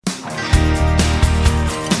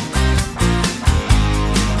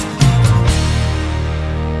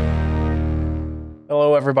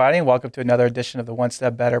everybody, and welcome to another edition of the One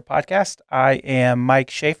Step Better podcast. I am Mike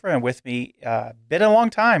Schaefer, and with me, been a long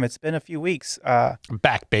time. It's been a few weeks. I'm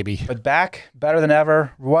back, baby. But back, better than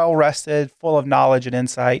ever, well rested, full of knowledge and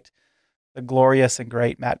insight. The glorious and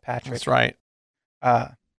great Matt Patrick. That's right.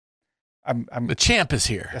 I'm the champ is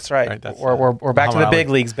here. That's right. That's, we're back to the big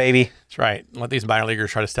leagues, baby. That's right. Let these minor leaguers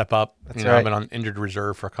try to step up. That's right. I've been on injured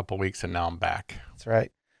reserve for a couple of weeks, and now I'm back. That's right.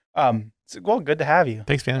 Well, good to have you.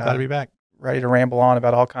 Thanks, man. Glad to be back. Ready to ramble on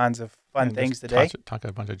about all kinds of fun things today. Talk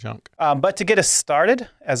a bunch of junk. But to get us started,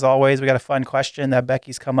 as always, we got a fun question that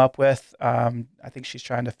Becky's come up with. I think she's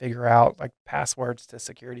trying to figure out like passwords to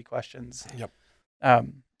security questions. Yep.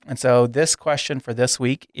 And so this question for this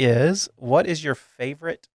week is, what is your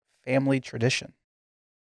favorite family tradition?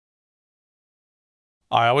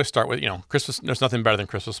 I always start with, Christmas. There's nothing better than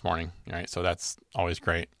Christmas morning, right? So that's always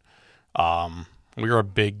great. We are a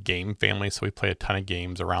big game family, so we play a ton of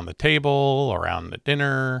games around the table, around the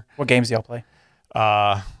dinner. What games do y'all play?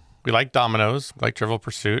 We like dominoes. We like Trivial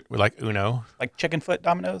Pursuit. We like Uno. Like chicken foot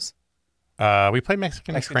dominoes? We play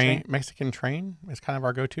Mexican Train. Mexican Train is kind of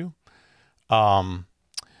our go-to.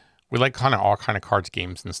 We like kind of all kind of cards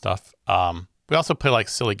games and stuff. We also play like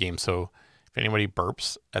silly games. So if anybody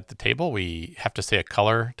burps at the table, we have to say a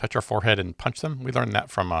color, touch our forehead, and punch them. We learned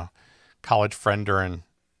that from a college friend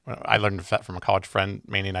I learned that from a college friend,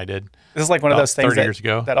 Manny and I did. This is like one of those things years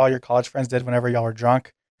ago that all your college friends did whenever y'all were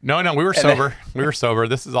drunk. No, we were sober. We were sober.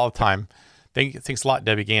 This is all the time. Thanks a lot,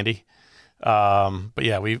 Debbie Gandy. But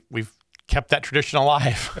yeah, we've kept that tradition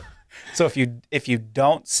alive. So if you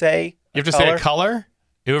don't say you have to say a color.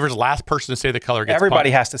 Whoever's the last person to say the color gets everybody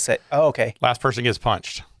punched. has to say. Oh, okay. Last person gets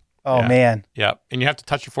punched. Oh yeah. Man. Yeah, and you have to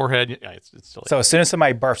touch your forehead. Yeah, it's silly. So as soon as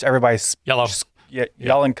somebody burps, everybody's yellow.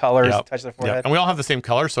 Yelling colors, touch their forehead. Yep. And we all have the same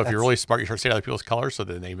color, so if you're really smart, you start saying other people's colors so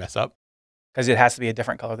that they mess up. Because it has to be a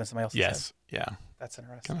different color than somebody else's. Yes. Said. Yeah. That's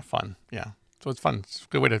interesting. Kind of fun. Yeah. So it's fun. It's a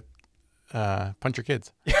good way to punch your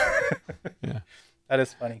kids. Yeah. That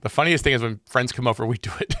is funny. The funniest thing is when friends come over, we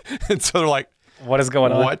do it. And so they're like, what is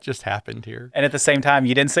going on? What just happened here? And at the same time,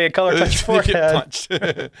 you didn't say a color, touch your forehead. Get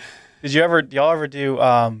punched. Did y'all ever do,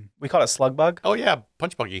 we call it slug bug? Oh, yeah.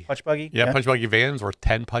 Punch buggy. Punch buggy? Yeah, punch buggy vans or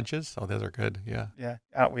 10 punches. Oh, those are good. Yeah. Yeah.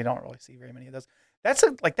 We don't really see very many of those. That's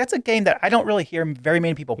a game that I don't really hear very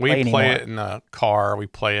many people play anymore. We play it in the car. We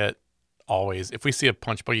play it always. If we see a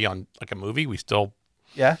punch buggy on like a movie, we still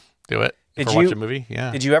do it. Watch a movie. Yeah.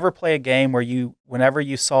 Did you ever play a game where whenever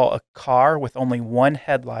you saw a car with only one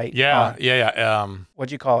headlight? Yeah.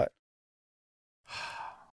 What'd you call it?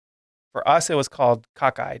 For us, it was called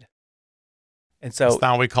cockeyed. And so that's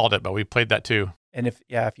not what we called it, but we played that too. And if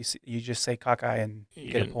you see, you just say cockeye and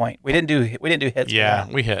you get a point. We didn't do hits. Yeah,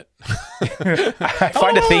 we hit. I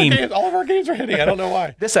find a theme. All of our games are hitting. I don't know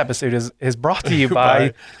why. This episode is brought to you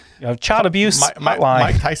by child abuse hotline.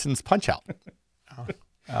 Mike Tyson's Punch Out.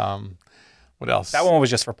 What else? That one was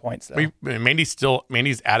just for points, though.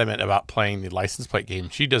 Mandy's adamant about playing the license plate game.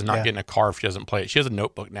 She does not get in a car if she doesn't play it. She has a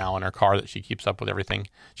notebook now in her car that she keeps up with everything.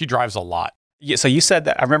 She drives a lot. Yeah, so you said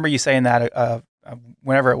that. I remember you saying that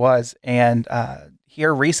whenever it was, and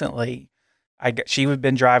here recently, she had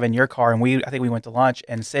been driving your car, and I think we went to lunch,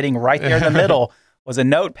 and sitting right there in the middle was a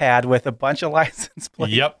notepad with a bunch of license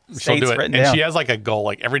plates. Yep, she'll do it, and down. she has like a goal.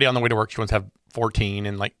 Like every day on the way to work, she wants to have 14,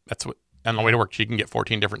 and like that's what on the way to work she can get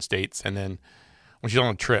 14 different states, and then when she's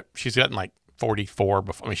on a trip, she's gotten like 44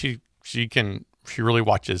 before. I mean, she really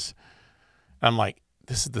watches. I'm like,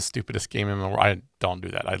 this is the stupidest game in the world. I don't do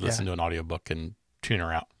that. I listen to an audiobook and tune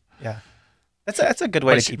her out. Yeah. That's a good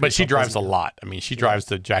way to keep. But she drives a lot. I mean, she drives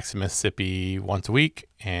to Jackson, Mississippi once a week,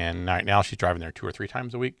 and right now she's driving there 2 or 3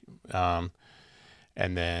 times a week. And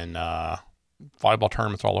then volleyball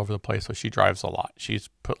tournaments all over the place, so she drives a lot. She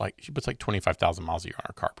puts like 25,000 miles a year on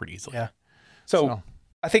her car pretty easily. Yeah. So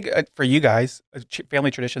I think for you guys, a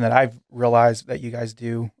family tradition that I've realized that you guys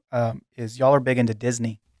do is y'all are big into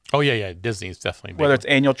Disney. Oh yeah. Disney's definitely big. Whether it's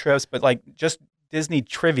annual trips, but like just Disney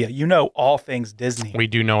trivia. You know all things Disney. We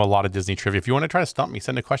do know a lot of Disney trivia. If you want to try to stump me,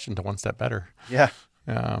 send a question to One Step Better. Yeah.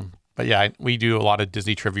 But yeah, we do a lot of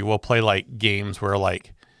Disney trivia. We'll play like games where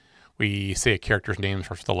like we say a character's name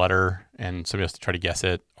starts with a letter and somebody has to try to guess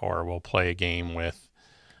it, or we'll play a game with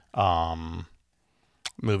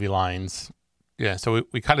movie lines. Yeah, so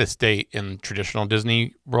we kind of stay in traditional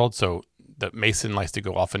Disney world. So that Mason likes to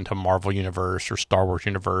go off into Marvel Universe or Star Wars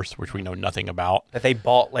Universe, which we know nothing about. That they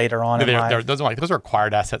bought later on in life. Those are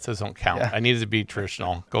acquired assets. Those don't count. Yeah. I needed to be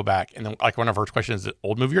traditional. Go back. And then like one of our first questions is it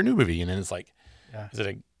old movie or new movie? And then it's like,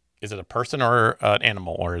 is it a person or an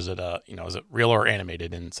animal, or is it is it real or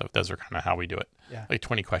animated? And so those are kind of how we do it. Yeah. Like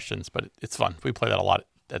 20 questions, but it's fun. We play that a lot.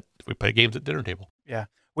 We play games at dinner table. Yeah.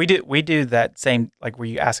 We do that same, like where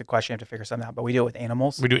you ask a question, you have to figure something out, but we do it with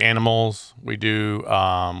animals. We do animals. We do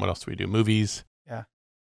what else do we do? Movies. Yeah.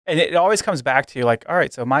 And it always comes back to like, all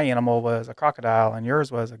right, so my animal was a crocodile and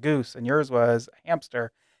yours was a goose and yours was a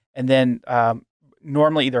hamster. And then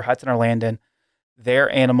normally either Hudson or Landon, their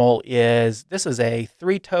animal this is a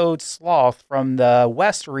three-toed sloth from the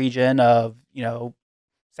west region of,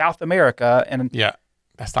 South America. And Yeah,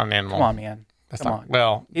 that's not an animal. come on, man. That's Come not. on.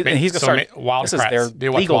 Well, And he's gonna start. Wild this is their Kratts. Do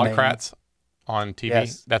you watch legal Wild name. Kratts on TV?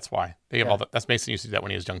 Yes. That's why they have Yeah. all that. That's Mason used to do that when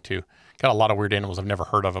he was young too. Got a lot of weird animals I've never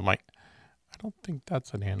heard of. I'm like, I don't think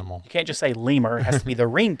that's an animal. You can't just say lemur. It has to be the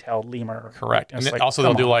ring-tailed lemur. Correct. And And it's then like, also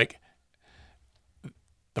they'll come do on. like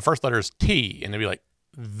the first letter is T, and they'll be like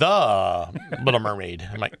the Little Mermaid.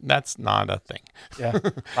 I'm like, that's not a thing. Yeah.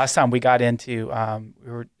 Last time we got into,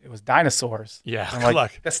 it was dinosaurs. Yeah. I'm like,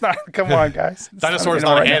 Look, that's not. Come on, guys. It's dinosaur is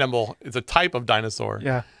animal not an right now. animal. It's a type of dinosaur.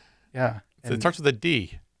 Yeah. Yeah. So it And starts with a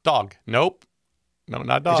D. Dog. Nope. No,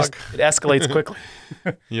 not it dog. it escalates quickly.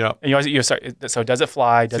 Yep. And you start. So does it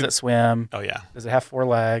fly? Does it swim? Oh yeah. Does it have four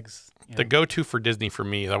legs? The go-to for Disney for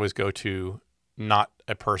me is I always go to not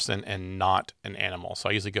a person and not an animal. So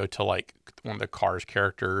I usually go to like one of the Cars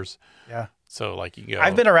characters. Yeah. So like you go.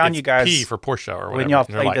 I've been around it's you guys P for Portia or whatever. when y'all and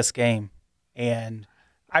they're played like, this game, and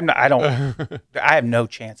I'm not. I don't. I have no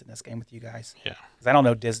chance in this game with you guys. Yeah. Because I don't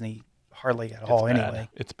know Disney hardly at all. It's bad. Anyway,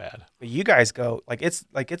 It's bad. but you guys go it's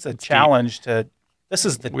a It's challenge to. This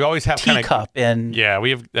is the We always have kind of. teacup in. Yeah,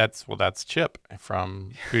 we have. That's Chip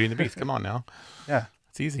from Beauty and the Beast. Come on now. Yeah.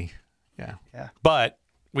 It's easy. Yeah. Yeah. But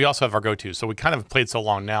we also have our go-to. So we kind of played so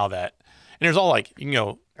long now that, and there's all like,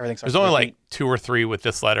 Everything's. there's only like 2 or 3 with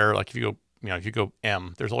this letter. Like if you go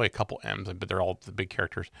M, there's only a couple M's, but they're all the big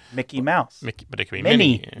characters. Mickey Mouse. Mickey, but it could be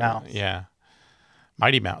Minnie Minnie Mouse. Yeah.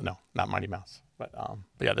 Mighty Mouse. No, not Mighty Mouse. But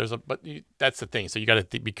yeah, that's the thing. So you got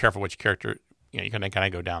to be careful which character, you can kind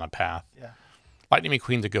of go down a path. Yeah. Lightning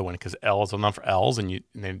McQueen's a good one because L is enough for L's, and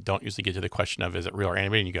they don't usually get to the question of is it real or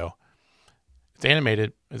animated. And you go, it's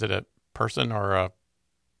animated. Is it a person or a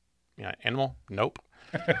animal? Nope.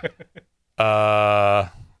 Do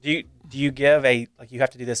you give you have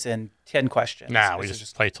to do this in 10 questions? Nah, we This is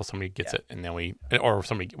just play till somebody gets it, and then we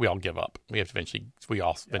all give up. We have to eventually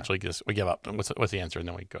give up. And what's the answer, and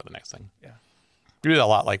then we go to the next thing. Yeah. We do that a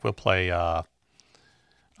lot. Like we'll play I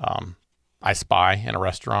Spy in a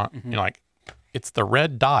restaurant. Mm-hmm. Like it's the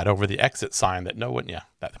red dot over the exit sign that no one. Yeah,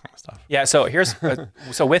 that kind of stuff. Yeah. So here's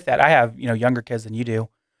so with that, I have younger kids than you do.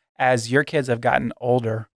 As your kids have gotten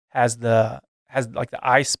older, has like the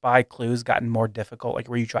I Spy clues gotten more difficult? Like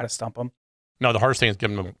where you try to stump them? No, the hardest thing is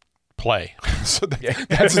giving them play. So Yeah.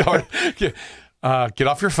 that's hard. Get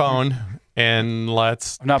off your phone and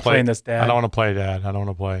let's. I'm not play. playing this, Dad. I don't want to play, Dad. I don't want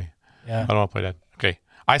to play. Yeah. I don't want to play, Dad. Okay,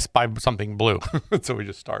 I spy something blue, so we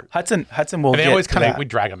just start. Hudson will. And they get always to kind of that. we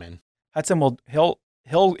drag them in. Hudson will.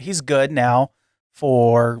 He's good now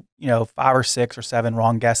for 5 or 6 or 7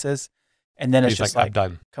 wrong guesses, and then it's He's just like, like,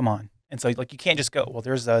 I'm done. come on. And so like you can't just go, well,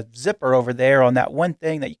 there's a zipper over there on that one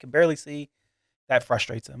thing that you can barely see. That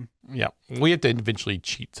frustrates him. Yeah, we have to eventually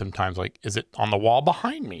cheat sometimes. Like, is it on the wall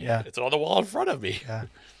behind me? Yeah. It's on the wall in front of me. Yeah.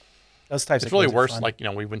 Those types It's of really clues are worse. fun. Like,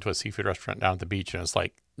 we went to a seafood restaurant down at the beach, and it's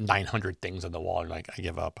like 900 things on the wall. And like, I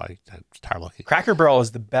give up. I'm tired of looking. Cracker Barrel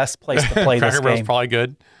is the best place to play this Cracker Barrel's game. probably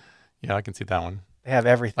good. Yeah, I can see that one. They have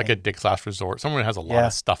everything. Like a Dick's Last Resort. Someone has a lot Yeah.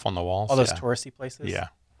 of stuff on the walls. all those yeah. touristy places. Yeah.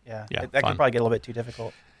 Yeah. Yeah, That fun. can probably get a little bit too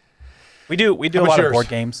difficult. We do How a about lot of yours? board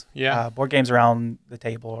games. Yeah. Board games around the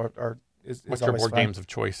table is What's your always board fun. games of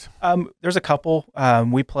choice? There's a couple.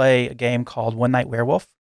 We play a game called One Night Werewolf.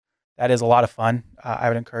 That is a lot of fun. I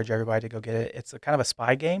would encourage everybody to go get it. It's a kind of a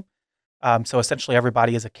spy game. So essentially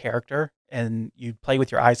everybody is a character and you play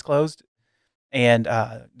with your eyes closed. And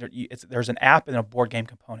there's an app and a board game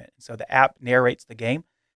component. So the app narrates the game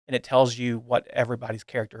and it tells you what everybody's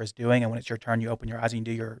character is doing. And when it's your turn, you open your eyes and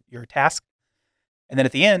you do your task. And then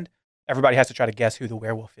at the end, everybody has to try to guess who the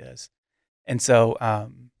werewolf is. And so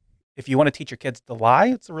if you want to teach your kids to lie,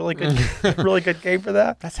 it's a really good, really good game for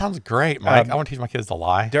that. That sounds great, Mike. I want to teach my kids to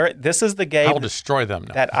lie. This is the I game will destroy them.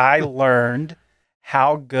 No. that I learned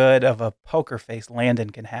how good of a poker face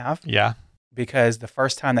Landon can have, Yeah. because the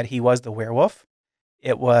first time that he was the werewolf,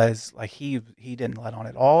 it was like he didn't let on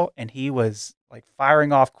at all, and he was like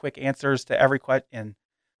firing off quick answers to every question, and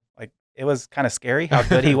like it was kind of scary how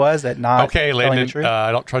good he was at not Okay, telling the Landon. truth.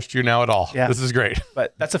 I don't trust you now at all. Yeah. This is great.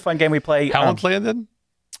 But that's a fun game we play. How old's Landon?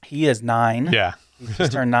 He is 9. Yeah. He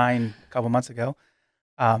just turned 9 a couple months ago.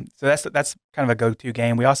 So that's kind of a go-to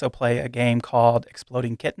game. We also play a game called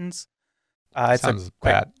Exploding Kittens. It's Sounds a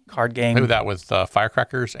quick bad. card game. Play with that with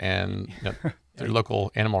firecrackers and their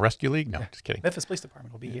local animal rescue league. No, just kidding. Memphis Police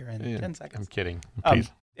Department will be here in 10 seconds. I'm kidding. Um,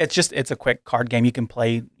 Please. It's a quick card game. You can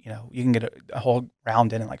play, you can get a whole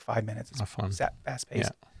round in like 5 minutes. It's fun. Fast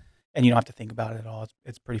paced. Yeah. And you don't have to think about it at all.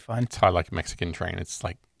 It's pretty fun. That's how I like Mexican Train. It's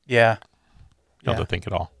like, Yeah. you don't have to think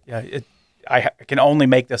at all. Yeah. I can only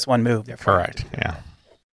make this one move. Therefore I have to Correct. do Yeah.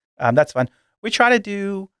 that. That's fun. We try to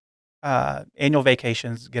do annual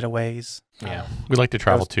vacations, getaways. Yeah. We like to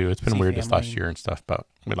travel too. It's been see weird this last family. year and stuff, but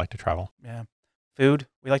we like to travel. Yeah. Food.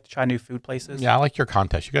 We like to try new food places. Yeah, I like your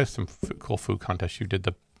contest. You guys some cool food contests. You did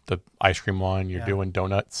the ice cream one. You're Yeah. doing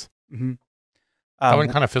donuts. Mm-hmm. That one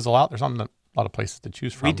kind of fizzle out. There's not a lot of places to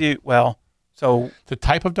choose from. We do well. So The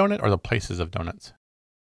type of donut or the places of donuts?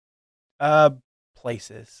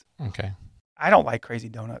 places. Okay. I don't like crazy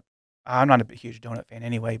donut. I'm not a huge donut fan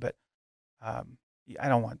anyway, but I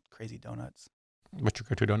don't want crazy donuts. What's your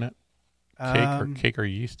go-to donut? Cake or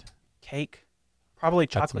yeast? Cake. Probably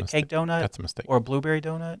That's a chocolate mistake. cake donut That's a mistake. or a blueberry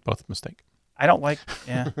donut. Both a mistake. I don't like,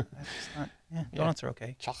 that's just not, Yeah. donuts are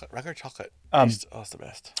okay. Regular chocolate. It's the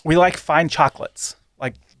best. We like fine chocolates,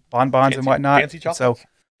 like bonbons and whatnot. Fancy And chocolate. So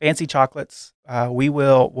fancy chocolates,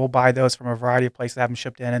 we'll buy those from a variety of places, have them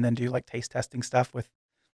shipped in, and then do like taste testing stuff with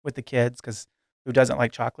the kids, because who doesn't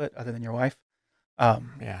like chocolate other than your wife?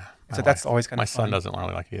 Yeah. So that's always kind my of fun. son doesn't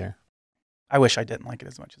really like it either. I wish I didn't like it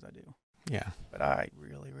as much as I do, Yeah. but I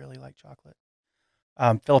really, really like chocolate.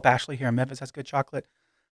 Philip Ashley here in Memphis has good chocolate.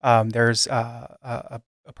 There's a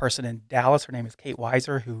person in Dallas. Her name is Kate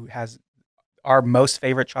Weiser, who has our most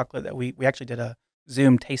favorite chocolate that we actually did a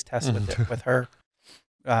Zoom taste test with her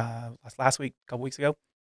last week, a couple weeks ago.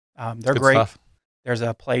 They're Good great. stuff. There's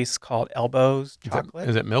a place called Elbows Chocolate.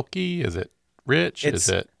 Is it milky? Is it rich? It's- Is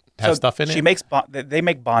it have stuff in She it? makes they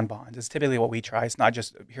make bonbons. It's typically what we try. It's not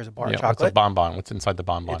just here's a bar of What's a chocolate. bonbon? What's inside the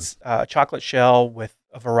bonbon? It's a chocolate shell with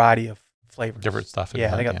a variety of flavors. Different stuff.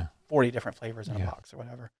 Yeah, they got yeah. 40 different flavors in a Yeah. box or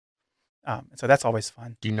whatever. So that's always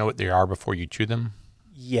fun. Do you know what they are before you chew them?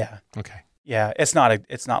 Yeah, Okay. yeah. It's not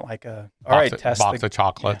like a all right test box the, of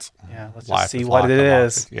chocolates. yeah. Let's Life just see is what like it a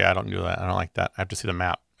is. box. Yeah, I don't do that. I don't like that. I have to see the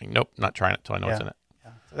map. Like, nope, not trying it till I know what's in it.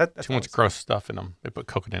 Yeah, so that's Too much always fun. gross stuff in them. They put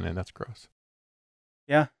coconut in it. That's gross.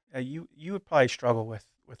 Yeah, you would probably struggle with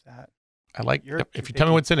that. I like You're if you tell me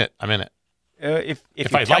picky. what's in it, I'm in it. If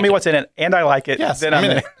If you I tell like me it. what's in it and I like it, Yes, then I'm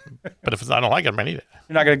I'm in in. it. But if I don't like it, I might eat it.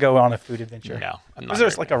 You're not going to go on a food adventure. No, I'm not. Because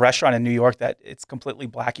there's like a restaurant in New York that it's completely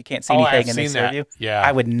black. You can't see I've anything and they seen serve that. you. Yeah,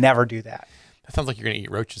 I would never do that. that sounds like you're gonna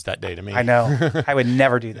eat roaches that day to me. I know. I would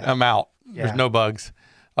never do that. I'm out. Yeah. There's no bugs.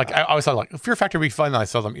 Like I always thought, like Fear Factor would be fun. And I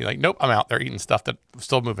saw them. You're like, nope, I'm out. They're eating stuff that's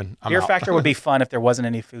still moving. I'm Fear out. Factor would be fun if there wasn't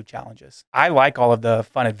any food challenges. I like all of the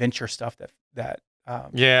fun adventure stuff that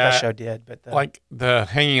Yeah. that show did, but like the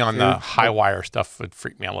hanging on the Food. high wire stuff would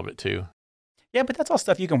freak me out a little bit too. yeah, but that's all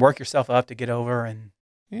stuff you can work yourself up to get over. And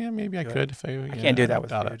Yeah, maybe I Do it. could if I can't do that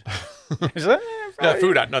with doubt food. it. It's like, Yeah,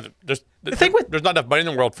 food. No, there's The thing with- there's not enough money in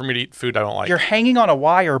the world for me to eat food I don't like. you're hanging on a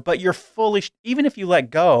wire, but you're fully. Even if you let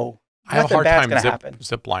go, I have a nothing hard bad's time gonna happen.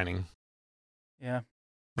 zip lining, Yeah.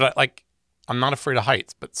 but I'm not afraid of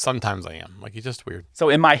heights, but sometimes I am. Like it's just weird. So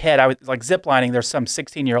in my head, I was like ziplining. There's some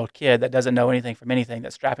 16-year-old kid that doesn't know anything from anything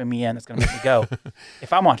that's strapping me in. That's going to make me go.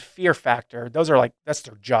 If I'm on Fear Factor, that's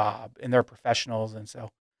their job and they're professionals, and so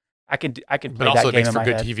I could play But also, that it game makes in for my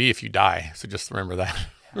good head. TV if you die. So just remember that.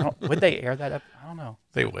 Would they air that up? I don't know.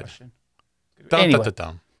 They Good would. question. Dun, Anyway. dun, dun,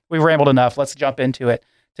 dun. We've rambled enough. Let's jump into it.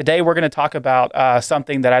 Today, we're going to talk about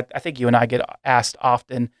something that I think you and I get asked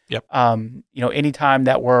often. Yep. Anytime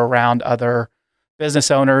that we're around other business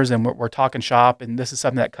owners and we're talking shop, and this is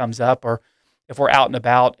something that comes up, or if we're out and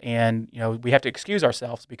about and we have to excuse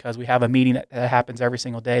ourselves because we have a meeting that happens every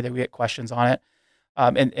single day that we get questions on it.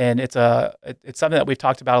 And it's something that we've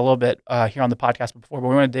talked about a little bit here on the podcast before, but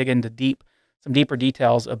we want to dig into some deeper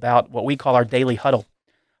details about what we call our daily huddle.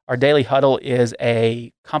 Our daily huddle is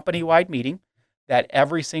a company-wide meeting that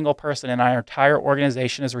every single person in our entire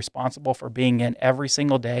organization is responsible for being in every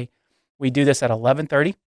single day. We do this at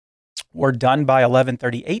 11:30. We're done by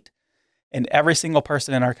 11:38, and every single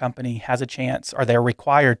person in our company has a chance, or they're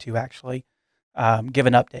required to actually give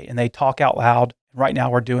an update, and they talk out loud. Right now,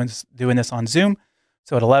 we're doing this on Zoom.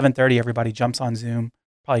 So at 11:30, everybody jumps on Zoom,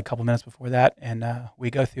 probably a couple minutes before that, and we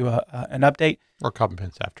go through an update. Or a couple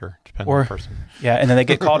minutes after, depending Or- on the person. Yeah, and then they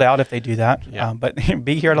get called out if they do that. Yeah. But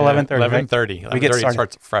be here at 11:30. Right? 11:30. We get 11:30 started.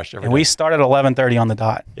 starts fresh every And day. we start at 11:30 on the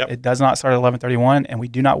dot. Yep. It does not start at 11:31, and we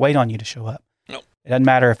do not wait on you to show up. Nope. It doesn't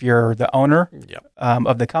matter if you're the owner Yep.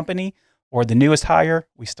 of the company or the newest hire.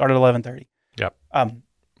 We start at 11:30. Yep. And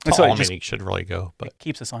That's so all it just meetings should really go. But it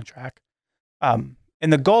keeps us on track.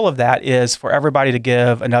 And the goal of that is for everybody to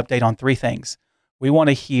give an update on three things. We want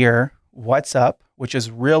to hear what's up, which is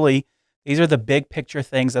really, these are the big picture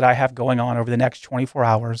things that I have going on over the next 24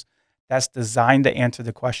 hours that's designed to answer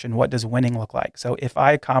the question, what does winning look like? So if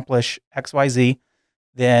I accomplish XYZ,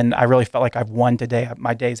 then I really felt like I've won today.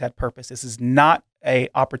 My day's had purpose. This is not a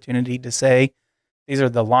opportunity to say, these are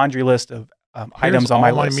the laundry list of items on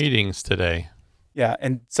my list. Meetings today. Yeah,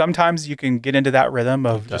 and sometimes you can get into that rhythm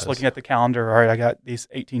of just looking at the calendar. All right, I got these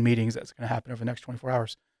 18 meetings that's going to happen over the next 24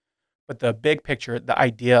 hours. But the big picture, the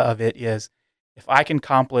idea of it is, if I can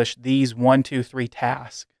accomplish these 1, 2, 3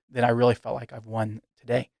 tasks, then I really felt like I've won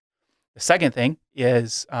today. The second thing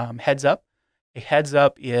is heads up. A heads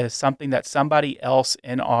up is something that somebody else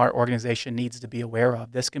in our organization needs to be aware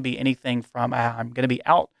of. This can be anything from, I'm going to be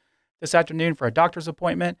out this afternoon for a doctor's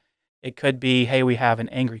appointment. It could be, hey, we have an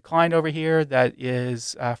angry client over here that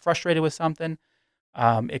is frustrated with something.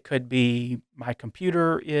 It could be my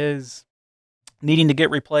computer is needing to get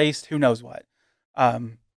replaced. Who knows what?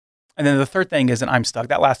 And then the third thing is an I'm stuck.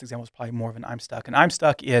 That last example is probably more of an I'm stuck. And I'm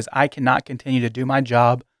stuck is I cannot continue to do my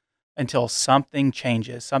job until something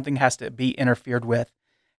changes. Something has to be interfered with.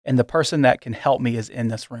 And the person that can help me is in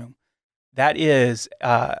this room. That is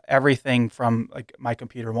everything from like my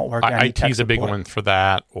computer won't work. IT is a big one for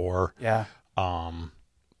that, or yeah, a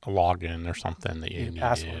login or something that you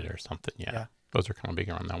needed or something. Yeah, those are kind of big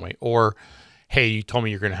around that way. Or, hey, you told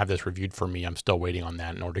me you're going to have this reviewed for me. I'm still waiting on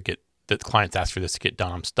that in order to get the clients ask for this to get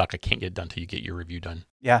done. I'm stuck. I can't get it done until you get your review done.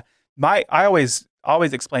 Yeah, I always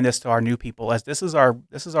explain this to our new people as this is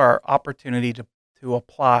our opportunity to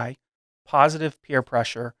apply positive peer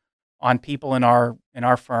pressure on people in our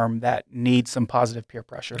firm that need some positive peer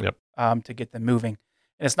pressure to get them moving.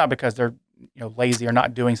 And it's not because they're lazy or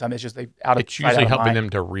not doing something. It's just it's usually helping them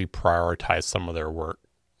to reprioritize some of their work.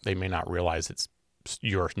 They may not realize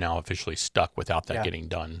you're now officially stuck without that getting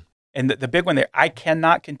done. And the big one there, I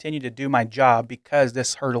cannot continue to do my job because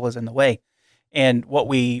this hurdle is in the way. And what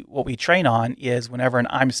we train on is whenever an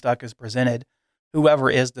I'm stuck is presented, whoever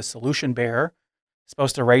is the solution bearer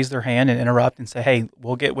supposed to raise their hand and interrupt and say, hey,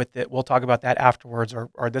 we'll get with it. We'll talk about that afterwards,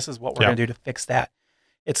 or this is what we're going to do to fix that.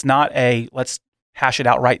 It's not let's hash it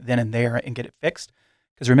out right then and there and get it fixed.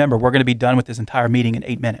 Because remember, we're going to be done with this entire meeting in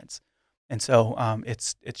 8 minutes. And so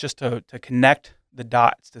it's just to connect the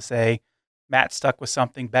dots to say, Matt's stuck with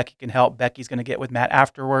something. Becky can help. Becky's going to get with Matt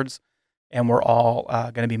afterwards. And we're all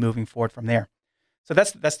going to be moving forward from there. So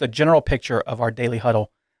that's the general picture of our daily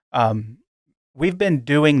huddle. We've been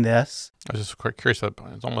doing this. I was just quite curious.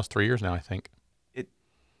 It's almost 3 years now, I think.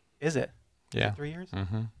 Is it? Yeah. Is it 3 years?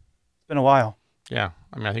 Mm-hmm. It's been a while. Yeah.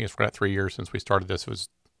 I mean, I think it's right at 3 years since we started this. It was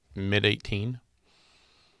mid-18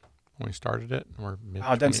 when we started it. Or it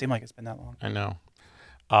doesn't seem like it's been that long. I know.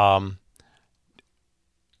 Do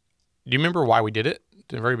you remember why we did it at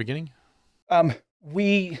the very beginning? This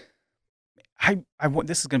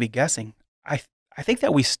is going to be guessing. I think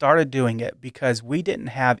that we started doing it because we didn't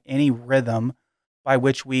have any rhythm by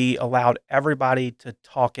which we allowed everybody to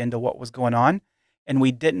talk into what was going on. And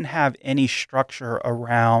we didn't have any structure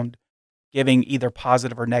around giving either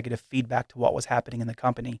positive or negative feedback to what was happening in the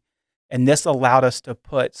company. And this allowed us to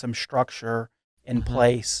put some structure in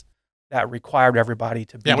place that required everybody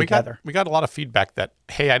to be together. We got a lot of feedback that,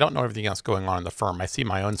 hey, I don't know everything else going on in the firm. I see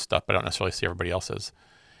my own stuff, but I don't necessarily see everybody else's.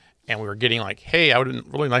 And we were getting like, hey, I would have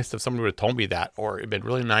been really nice if somebody would have told me that, or it'd been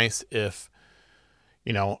really nice if,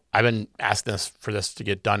 I've been asking for this to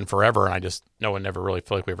get done forever, and no one never really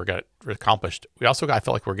felt like we ever got it accomplished. I felt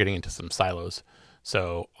like we're getting into some silos.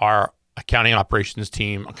 So our accounting operations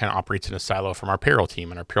team kind of operates in a silo from our payroll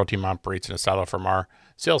team, and our payroll team operates in a silo from our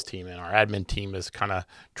sales team, and our admin team is kind of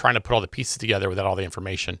trying to put all the pieces together without all the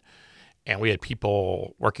information. And we had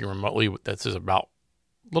people working remotely. This is about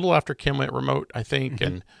a little after Kim went remote, I think,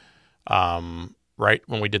 and right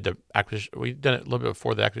when we did the acquisition, we did it a little bit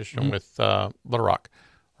before the acquisition with Little Rock,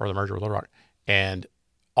 or the merger with Little Rock, and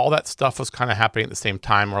all that stuff was kind of happening at the same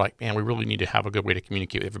time. We're like, man, we really need to have a good way to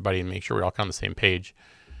communicate with everybody and make sure we're all kind of on the same page.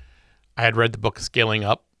 I had read the book Scaling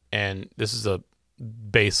Up, and this is a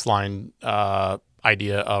baseline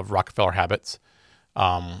idea of Rockefeller habits,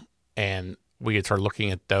 and we had started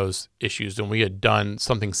looking at those issues, and we had done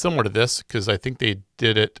something similar to this because I think they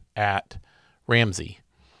did it at Ramsey.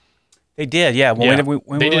 They did, yeah. They did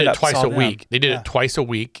it twice a week. They did it twice a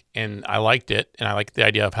week, and I liked it, and I liked the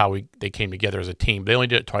idea of how they came together as a team. They only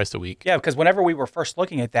did it twice a week. Yeah, because whenever we were first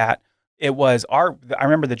looking at that, it was I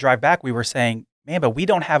remember the drive back, we were saying, man, but we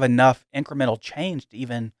don't have enough incremental change to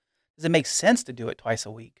even, does it make sense to do it twice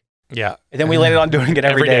a week? Yeah. And then we landed on doing it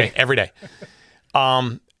every day. Every day.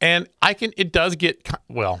 And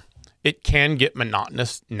it can get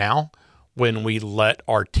monotonous now when we let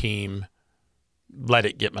our team let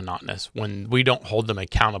it get monotonous, when we don't hold them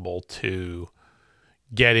accountable to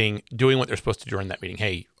doing what they're supposed to do during that meeting.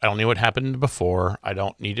 Hey, I don't know what happened before. I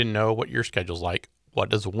don't need to know what your schedule's like. What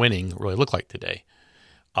does winning really look like today?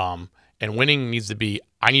 And winning needs to be,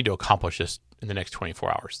 I need to accomplish this in the next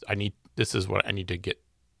 24 hours. This is what I need to get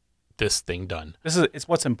this thing done. It's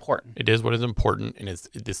what's important. It is what is important, and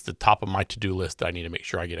it's the top of my to-do list that I need to make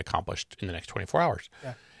sure I get accomplished in the next 24 hours.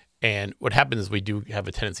 Yeah. And what happens is we do have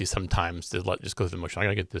a tendency sometimes to just go through the motion. I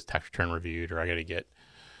got to get this tax return reviewed, or I got to get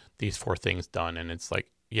these 4 things done. And it's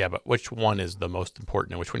like, yeah, but which one is the most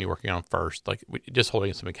important and which one are you working on first? Like just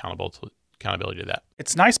holding some accountability to that.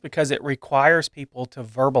 It's nice because it requires people to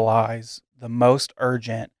verbalize the most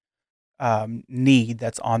urgent need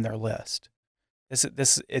that's on their list. It's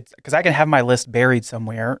because I can have my list buried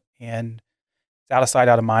somewhere and it's out of sight,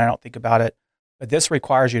 out of mind. I don't think about it. But this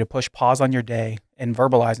requires you to push pause on your day and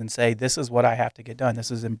verbalize and say, this is what I have to get done. This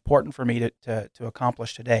is important for me to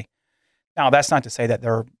accomplish today. Now, that's not to say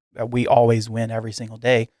that we always win every single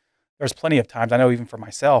day. There's plenty of times, I know even for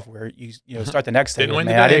myself, where you start the next day.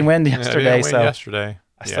 I didn't win yesterday.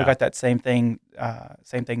 I still got that same thing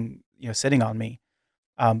sitting on me.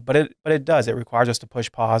 But it does. It requires us to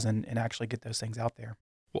push pause and actually get those things out there.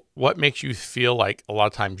 What makes you feel like a lot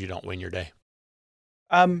of times you don't win your day?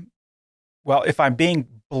 Well, if I'm being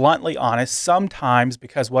bluntly honest, sometimes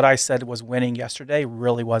because what I said was winning yesterday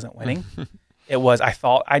really wasn't winning. It was, I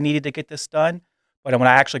thought I needed to get this done. But when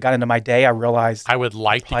I actually got into my day, I realized I would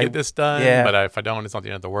like to get this done, but if I don't, it's not the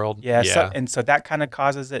end of the world. Yeah. So that kind of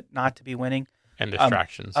causes it not to be winning. And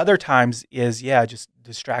distractions. Other times is, just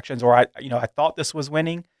distractions. Or I thought this was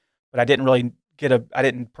winning, but I didn't really I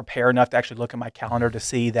didn't prepare enough to actually look at my calendar to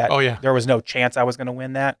see that there was no chance I was going to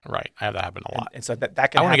win that. Right. I have that happen a lot. And so that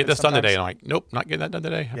can I want to get this sometimes. done today. And I'm like, nope, not getting that done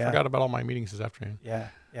today. I forgot about all my meetings this afternoon. Yeah.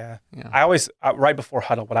 I always, right before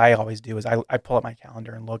huddle, what I always do is I pull up my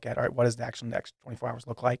calendar and look at, all right, what does the next 24 hours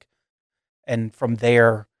look like? And from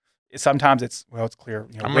there, sometimes it's clear.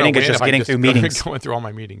 Winning is just getting through meetings. Going through all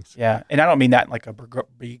my meetings. Yeah. And I don't mean that in like a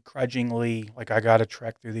begrudgingly, like I got to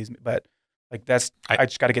trek through these, but like I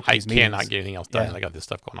just got to get through these meetings. I cannot get anything else done. Yeah. I got this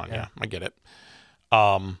stuff going on. Yeah, I get it.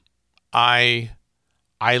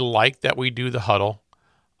 I like that we do the huddle.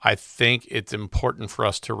 I think it's important for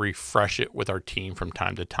us to refresh it with our team from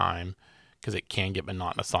time to time because it can get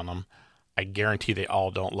monotonous on them. I guarantee they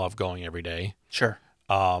all don't love going every day. Sure.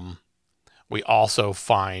 We also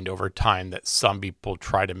find over time that some people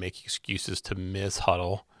try to make excuses to miss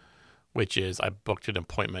huddle, which is I booked an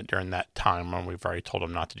appointment during that time when we've already told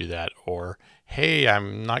them not to do that, or, hey,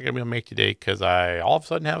 I'm not going to be able to make today because I all of a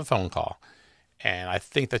sudden have a phone call. And I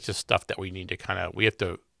think that's just stuff that we need to we have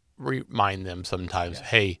to remind them sometimes,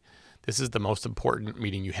 hey, this is the most important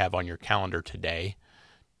meeting you have on your calendar today.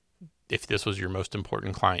 If this was your most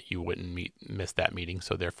important client, you wouldn't miss that meeting.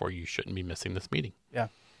 So therefore you shouldn't be missing this meeting. Yeah.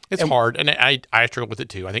 It's hard. And I struggle with it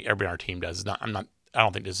too. I think everybody on our team does. I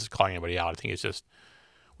don't think this is calling anybody out. I think it's just,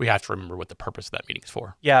 we have to remember what the purpose of that meeting is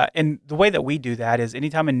for. Yeah. And the way that we do that is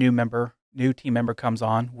anytime a new team member comes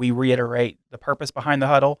on, we reiterate the purpose behind the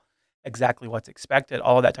huddle, exactly what's expected,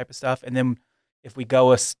 all of that type of stuff. And then if we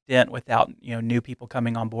go a stint without new people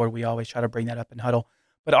coming on board, we always try to bring that up in huddle.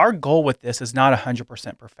 But our goal with this is not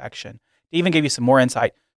 100% perfection. To even give you some more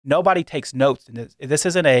insight, nobody takes notes. And this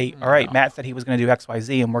isn't all right, Matt said he was going to do X, Y,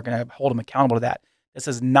 Z, and we're going to hold him accountable to that. This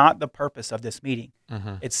is not the purpose of this meeting.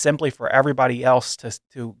 Mm-hmm. It's simply for everybody else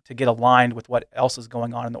to get aligned with what else is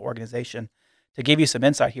going on in the organization. To give you some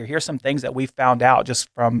insight here, here's some things that we found out just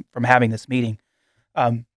from having this meeting.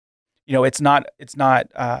 It's not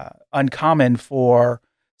uncommon for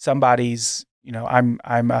somebody's,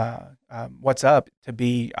 what's up to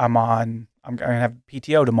be, I'm going to have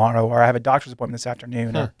PTO tomorrow, or I have a doctor's appointment this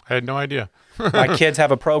afternoon. Or I had no idea. my kids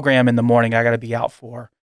have a program in the morning I got to be out for.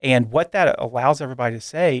 And what that allows everybody to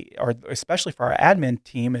say, or especially for our admin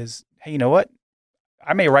team, is, hey, you know what?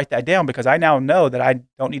 I may write that down because I now know that I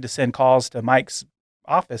don't need to send calls to Mike's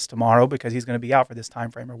office tomorrow because he's going to be out for this time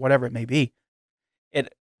frame or whatever it may be.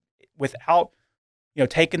 Without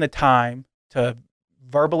taking the time to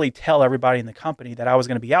verbally tell everybody in the company that I was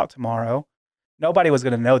going to be out tomorrow, nobody was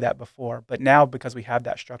going to know that before. But now, because we have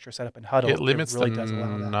that structure set up in huddle, it limits the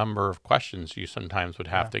number of questions you sometimes would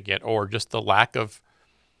have to get, or just the lack of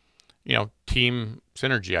team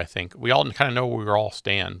synergy. I think we all kind of know where we all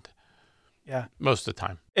stand. Yeah, most of the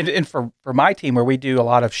time. And for my team, where we do a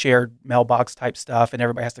lot of shared mailbox type stuff, and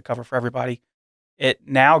everybody has to cover for everybody, it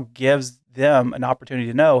now gives them an opportunity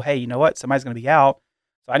to know, hey, you know what? Somebody's going to be out,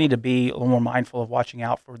 so I need to be a little more mindful of watching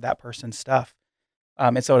out for that person's stuff.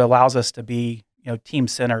 And so it allows us to be, team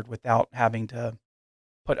centered without having to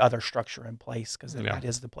put other structure in place, because that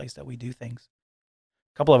is the place that we do things.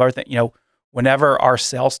 A couple of other things, whenever our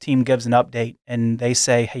sales team gives an update and they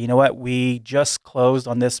say, hey, you know what, we just closed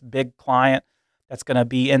on this big client that's going to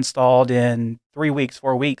be installed in 3 weeks,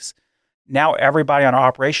 4 weeks. Now everybody on our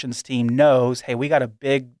operations team knows, hey, we got a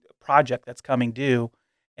big project that's coming due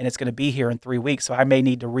and it's going to be here in 3 weeks. So I may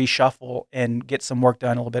need to reshuffle and get some work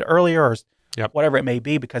done a little bit earlier or whatever it may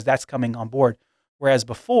be, because that's coming on board. Whereas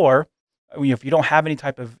before, if you don't have any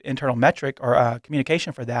type of internal metric or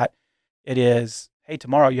communication for that, it is, hey,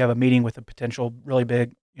 tomorrow you have a meeting with a potential really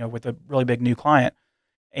big, with a really big new client,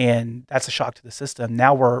 and that's a shock to the system.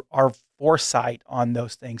 Now our foresight on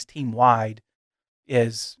those things team wide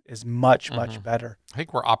is much better. I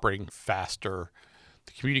think we're operating faster.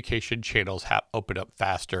 The communication channels have opened up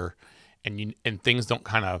faster, and things don't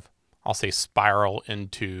kind of, I'll say, spiral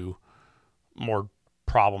into more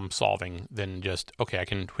problem solving than just, okay, I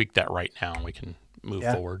can tweak that right now and we can move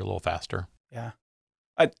forward a little faster. Yeah.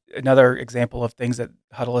 Another example of things that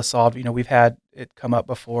Huddle has solved, we've had it come up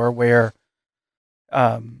before where,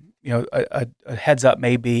 a heads up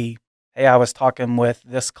may be, hey, I was talking with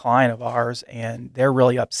this client of ours and they're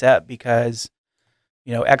really upset because,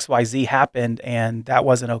 XYZ happened and that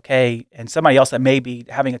wasn't okay. And somebody else that may be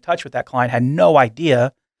having a touch with that client had no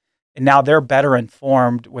idea. And now they're better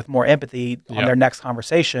informed with more empathy on their next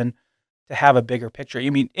conversation to have a bigger picture.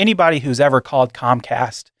 Anybody who's ever called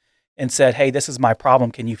Comcast and said, hey, this is my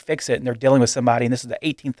problem, can you fix it? And they're dealing with somebody and this is the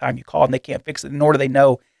 18th time you called and they can't fix it, nor do they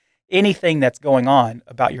know anything that's going on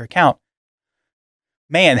about your account.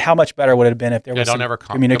 Man, how much better would it have been if there was some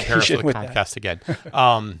communication with Comcast again.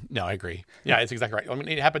 No, I agree. Yeah, it's exactly right.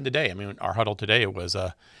 It happened today. Our huddle today was,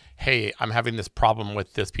 hey, I'm having this problem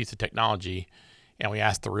with this piece of technology. And we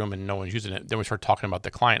asked the room and no one's using it. Then we started talking about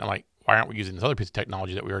the client. I'm like, why aren't we using this other piece of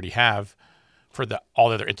technology that we already have for all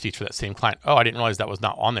the other entities for that same client? Oh, I didn't realize that was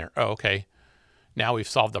not on there. Oh, okay. Now we've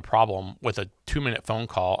solved the problem with a 2-minute phone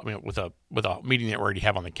call. With a meeting that we already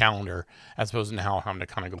have on the calendar, as opposed to now having to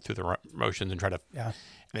kind of go through the motions and try to. Yeah. And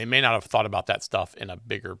they may not have thought about that stuff in a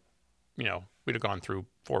bigger, we'd have gone through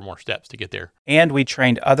 4 more steps to get there. And we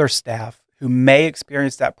trained other staff who may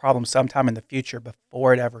experience that problem sometime in the future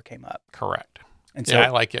before it ever came up. Correct. And so I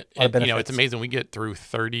like it. It's amazing. We get through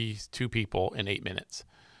 32 people in 8 minutes.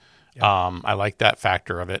 Yeah. I like that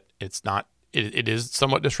factor of it. It's not. It is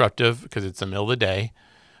somewhat disruptive because it's the middle of the day.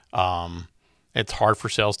 It's hard for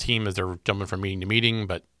sales team as they're jumping from meeting to meeting.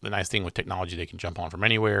 But the nice thing with technology, they can jump on from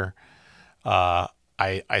anywhere.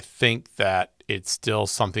 I think that it's still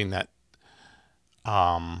something that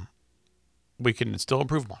we can still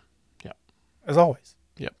improve on. Yeah. As always.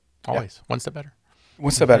 Yep. Always. Yeah. One step better.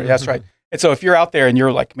 One step better. That's right. And so if you're out there and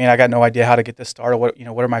you're like, man, I got no idea how to get this started. What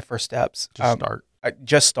are my first steps?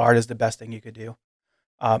 Just start is the best thing you could do.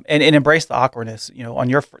 And embrace the awkwardness. On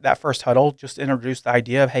that first huddle, just introduce the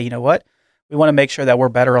idea of, hey, you know what? We want to make sure that we're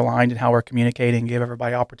better aligned in how we're communicating, give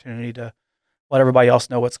everybody opportunity to let everybody else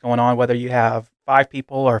know what's going on, whether you have 5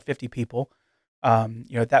 people or 50 people.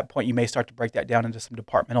 At that point, you may start to break that down into some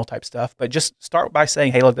departmental type stuff. But just start by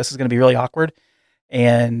saying, hey, look, this is going to be really awkward.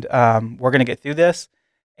 And we're going to get through this.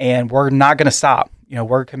 And we're not going to stop.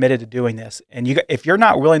 We're committed to doing this. And if you're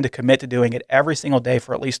not willing to commit to doing it every single day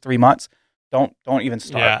for at least 3 months, don't even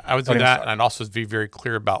start. Yeah, I would do that. And I'd also be very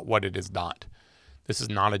clear about what it is not. This is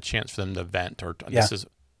not a chance for them to vent, or this is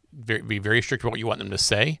be very strict about what you want them to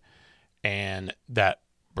say, and that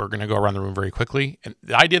we're going to go around the room very quickly. And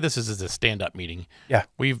the idea of this is a stand-up meeting. Yeah,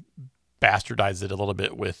 we've bastardized it a little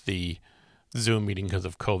bit with the Zoom meeting because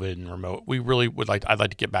of COVID and remote. We really I'd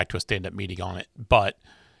like to get back to a stand-up meeting on it, but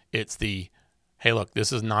it's hey, look,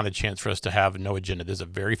 this is not a chance for us to have no agenda. This is a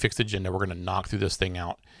very fixed agenda. We're going to knock through this thing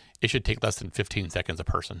out. It should take less than 15 seconds a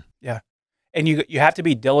person. Yeah. And you have to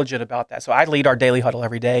be diligent about that. So I lead our daily huddle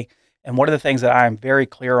every day. And one of the things that I'm very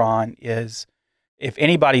clear on is if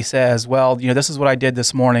anybody says, well, this is what I did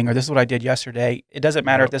this morning or this is what I did yesterday, it doesn't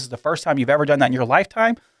matter if this is the first time you've ever done that in your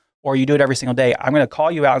lifetime or you do it every single day. I'm going to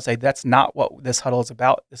call you out and say, that's not what this huddle is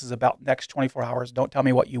about. This is about next 24 hours. Don't tell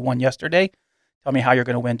me what you won yesterday. Tell me how you're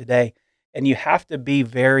going to win today. And you have to be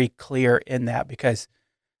very clear in that, because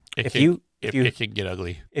it can get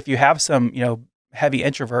ugly. If you have some, heavy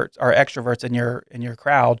introverts or extroverts in your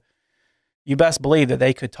crowd, you best believe that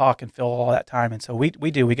they could talk and fill all that time. And so we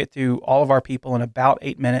get through all of our people in about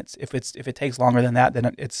 8 minutes. If it takes longer than that,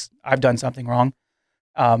 then I've done something wrong.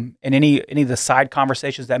 And any of the side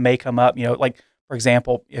conversations that may come up, like for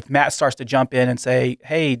example, if Matt starts to jump in and say,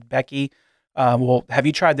 hey, Becky, well, have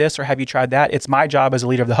you tried this or have you tried that? It's my job as a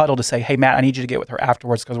leader of the huddle to say, hey, Matt, I need you to get with her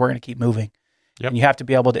afterwards because we're going to keep moving. Yep. And you have to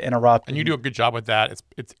be able to interrupt. And you do a good job with that.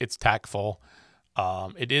 It's tactful.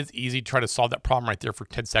 It is easy to try to solve that problem right there for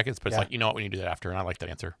 10 seconds, but it's like, you know what, we need to do that after. And I like that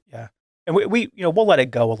answer. Yeah. And we we'll let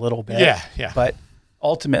it go a little bit. Yeah. But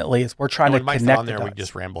ultimately, we're trying when to Mike's connect on there, the we dots.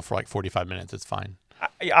 just ramble for like 45 minutes. It's fine.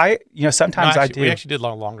 I sometimes No, I actually, do. We actually did a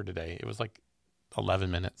lot longer today. It was like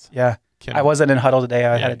 11 minutes. Yeah. Kim, I wasn't in huddle today.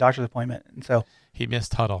 I Yeah. had a doctor's appointment, and so he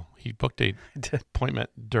missed huddle. He booked a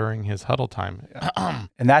appointment during his huddle time.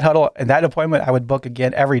 and that appointment I would book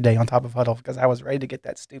again every day on top of huddle because I was ready to get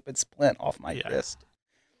that stupid splint off my wrist.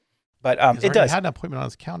 But it does. He had an appointment on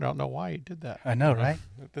his calendar. I don't know why he did that. I know, right?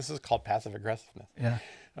 This is called passive aggressiveness. Yeah.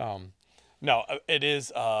 No, it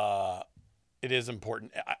is. It is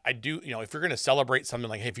important. I do, if you're going to celebrate something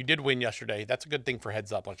like, hey, if you did win yesterday, that's a good thing for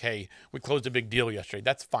heads up. Like, hey, we closed a big deal yesterday.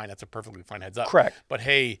 That's fine. That's a perfectly fine heads up. Correct. But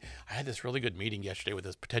hey, I had this really good meeting yesterday with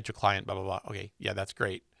this potential client, blah, blah, blah. Okay. Yeah, that's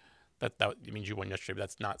great. That means you won yesterday, but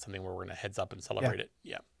that's not something where we're going to heads up and celebrate it.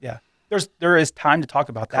 Yeah. Yeah. There is time to talk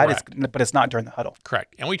about that. Correct. But it's not during the huddle.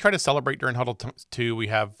 Correct. And we try to celebrate during huddle too.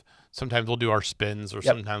 Sometimes we'll do our spins or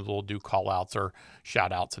sometimes we'll do call outs or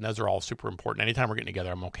shout outs. And those are all super important. Anytime we're getting together,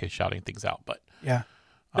 I'm okay shouting things out. But yeah.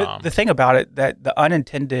 The thing about it, that the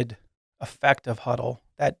unintended effect of huddle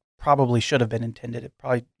that probably should have been intended. It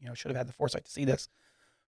probably should have had the foresight to see this.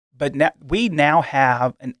 But we now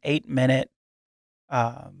have an 8-minute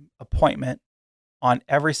appointment on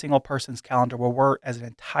every single person's calendar where we're as an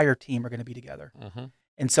entire team are going to be together. Mm-hmm.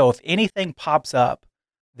 And so if anything pops up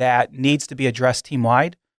that needs to be addressed team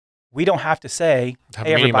wide, we don't have to say,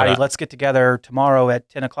 hey, everybody, let's get together tomorrow at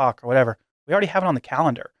 10 o'clock or whatever. We already have it on the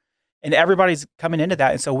calendar. And everybody's coming into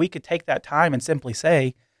that. And so we could take that time and simply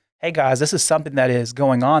say, hey, guys, this is something that is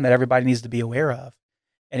going on that everybody needs to be aware of.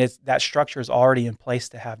 And that structure is already in place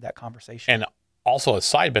to have that conversation. And also a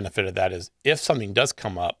side benefit of that is if something does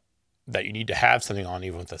come up that you need to have something on,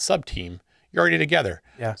 even with a sub team, you're already together.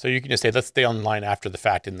 Yeah. So you can just say, let's stay online after the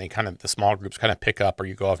fact. And the small groups kind of pick up, or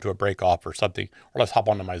you go off to a break off or something, or let's hop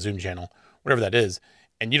onto my Zoom channel, whatever that is.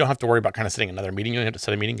 And you don't have to worry about kind of setting another meeting. You don't have to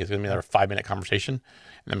set a meeting. It's going to be another 5-minute conversation.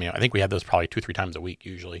 And I think we have those probably 2-3 times a week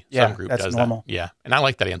usually. Yeah, some group that's does normal. that. Yeah. And I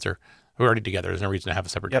like that answer. We're already together. There's no reason to have a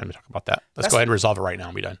separate time to talk about that. Let's go ahead and resolve it right now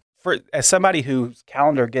and be done. As somebody whose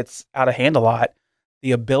calendar gets out of hand a lot,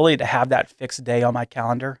 the ability to have that fixed day on my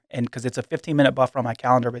calendar, and because it's a 15-minute buffer on my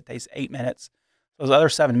calendar, but it takes 8 minutes. Those other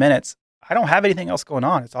 7 minutes, I don't have anything else going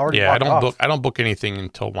on. It's already blocked off. I don't book anything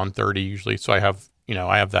until 1:30 usually. So I have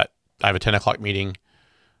a 10 o'clock meeting,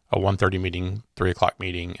 a 1:30 meeting, 3 o'clock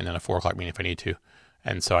meeting, and then a 4 o'clock meeting if I need to.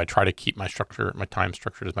 And so I try to keep my time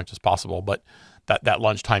structured as much as possible. But that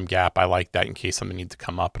lunchtime gap, I like that in case something needs to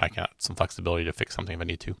come up and I can have some flexibility to fix something if I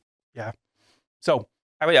need to. Yeah. So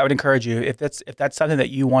I would encourage you, if that's something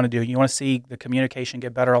that you want to do, you want to see the communication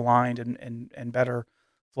get better aligned and better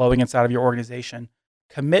flowing inside of your organization,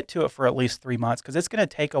 commit to it for at least 3 months, because it's going to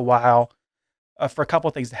take a while for a couple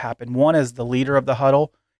of things to happen. One is the leader of the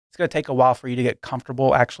huddle. It's going to take a while for you to get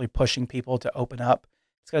comfortable actually pushing people to open up.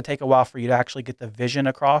 It's going to take a while for you to actually get the vision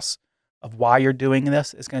across of why you're doing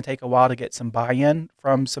this. It's going to take a while to get some buy-in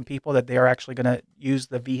from some people that they are actually going to use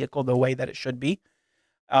the vehicle the way that it should be.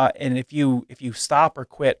 And if you stop or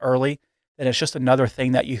quit early, then it's just another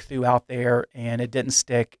thing that you threw out there and it didn't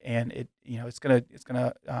stick, and it's gonna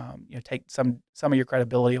take some of your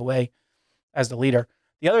credibility away as the leader.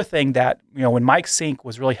 The other thing that when Mike Sink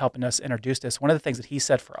was really helping us introduce this, one of the things that he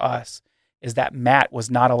said for us is that Matt was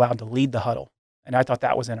not allowed to lead the huddle, and I thought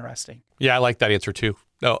that was interesting. Yeah, I like that answer too.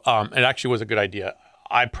 No, it actually was a good idea.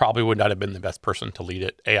 I probably would not have been the best person to lead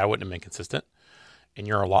it. I wouldn't have been consistent, and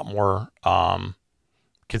you're a lot more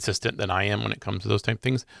consistent than I am when it comes to those type of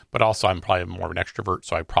things. But also, I'm probably more of an extrovert,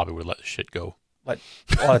 so I probably would let the shit go. Let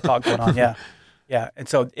a lot of talk going on, yeah. And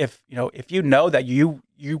so if you know that you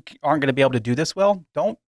aren't going to be able to do this well,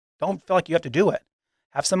 don't feel like you have to do it.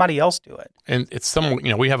 Have somebody else do it. And it's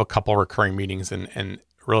we have a couple of recurring meetings, and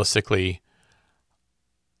realistically,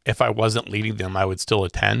 if I wasn't leading them, I would still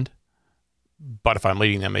attend. But if I'm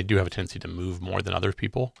leading them, I do have a tendency to move more than other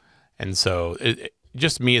people. And so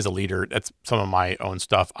just me as a leader, that's some of my own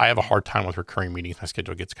stuff. I have a hard time with recurring meetings. My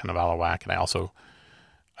schedule gets kind of out of whack. And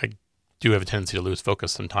I do have a tendency to lose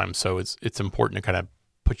focus sometimes. So it's important to kind of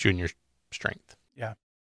put you in your strength. Yeah.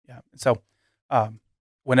 So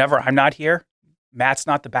whenever I'm not here, Matt's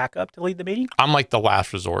not the backup to lead the meeting. I'm like the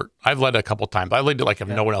last resort. I've led a couple times. I led it like if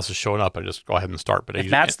no one else is showing up, I just go ahead and start. But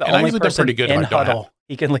if Matt's the only person pretty good in huddle,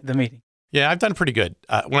 he can lead the meeting. Yeah, I've done pretty good.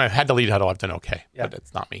 When I've had to lead huddle, I've done okay, but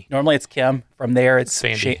it's not me. Normally it's Kim. From there, it's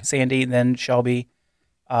Sandy, and then Shelby.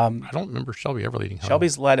 I don't remember Shelby ever leading huddle.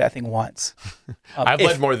 Shelby's led, I think, once. I've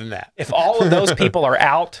led more than that. If all of those people are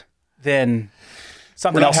out, then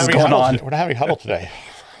something else is going on. We're not having huddle today.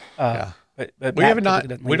 Yeah. But we have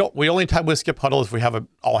not. We only time we skip huddle if we have an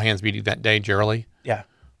all hands meeting that day generally. Yeah,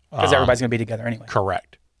 because everybody's going to be together anyway.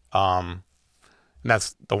 Correct. And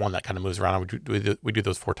that's the one that kind of moves around. We do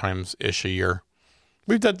those 4 times ish a year.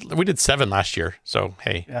 We did 7 last year. So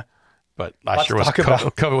hey, Yeah. But last year was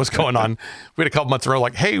COVID was going on. We had a couple months in a row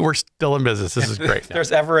like, hey, we're still in business. This is great. If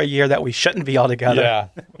there's ever a year that we shouldn't be all together. Yeah,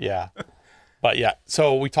 yeah. But yeah,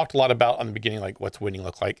 so we talked a lot about on the beginning, like what's winning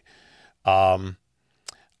look like.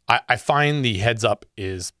 I find the heads up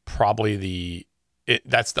is probably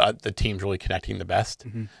that's the team's really connecting the best,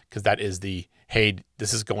 because that is the, hey,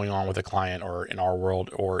 this is going on with a client or in our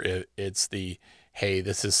world, or it's the, hey,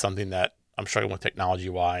 this is something that I'm struggling with technology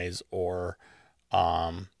wise, or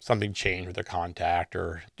something changed with their contact,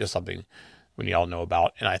 or just something we need all know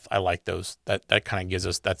about. And I like those. That kind of gives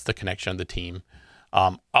us, that's the connection of the team.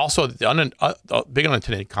 Also, the big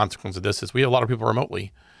unintended consequence of this is we have a lot of people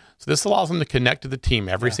remotely. So this allows them to connect to the team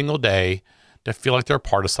every single day, to feel like they're a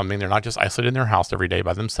part of something. They're not just isolated in their house every day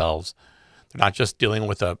by themselves. They're not just dealing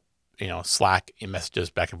with Slack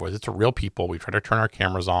messages back and forth. It's a real people. We try to turn our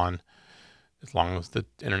cameras on as long as the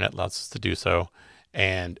internet lets us to do so.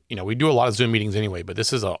 And, we do a lot of Zoom meetings anyway, but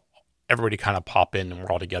this is everybody kind of pop in and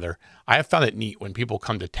we're all together. I have found it neat when people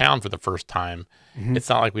come to town for the first time. It's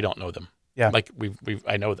not like we don't know them. Yeah. Like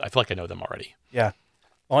I feel like I know them already. Yeah.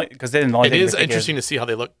 Because then it is interesting to see how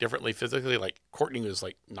they look differently physically. Like Courtney was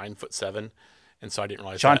like 9'7", and so I didn't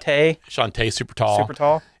realize Shantae super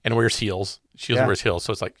tall, and wears heels. She wears heels,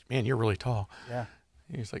 so it's like, man, you're really tall. Yeah,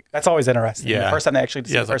 he's like, that's always interesting. Yeah, the first time they actually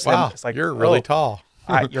see the person, wow, it's like, you're really tall.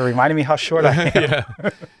 You're reminding me how short I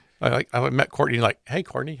am. Yeah, I met Courtney, like, hey,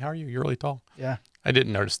 Courtney, how are you? You're really tall. Yeah, I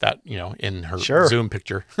didn't notice that, in her Zoom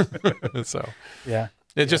picture. So yeah.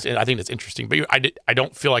 I think it's interesting, but I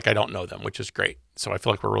don't feel like I don't know them, which is great. So I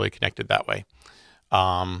feel like we're really connected that way.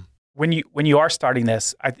 When you are starting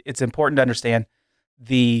this, it's important to understand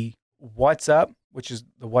the what's up, which is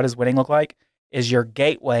the what does winning look like, is your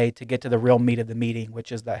gateway to get to the real meat of the meeting,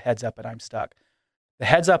 which is the heads up and I'm stuck. The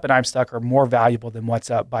heads up and I'm stuck are more valuable than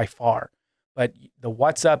what's up by far. But the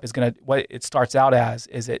what's up is what it starts out as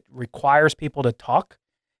is it requires people to talk.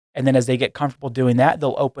 And then as they get comfortable doing that,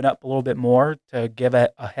 they'll open up a little bit more to give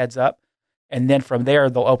a heads up. And then from there,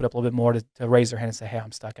 they'll open up a little bit more to raise their hand and say, hey,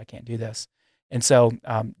 I'm stuck. I can't do this. And so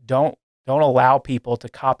don't allow people to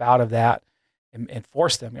cop out of that and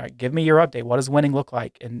force them. Like, give me your update. What does winning look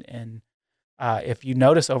like? And if you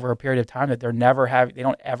notice over a period of time that they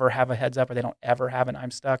don't ever have a heads up, or they don't ever have an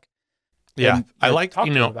I'm stuck. Yeah, I like,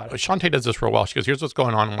 Shantae does this real well. She goes, here's what's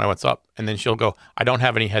going on and what's up. And then she'll go, I don't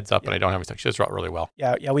have any heads up and I don't have any stuff. She does it really well.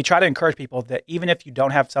 Yeah. We try to encourage people that even if you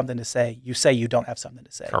don't have something to say you don't have something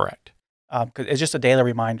to say. Correct. Because it's just a daily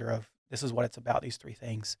reminder of this is what it's about, these 3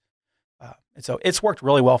 things. And so it's worked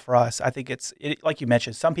really well for us. I think it's like you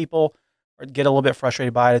mentioned, some people get a little bit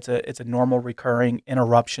frustrated by it. It's a normal recurring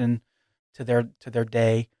interruption to their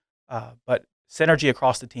day. But synergy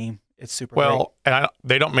across the team, it's super great. And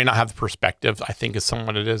they may not have the perspective, I think, is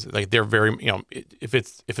somewhat it is. Like they're very, if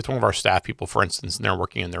it's one of our staff people, for instance, and they're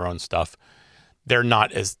working in their own stuff, they're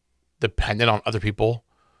not as dependent on other people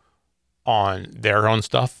on their own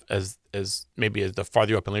stuff as maybe as the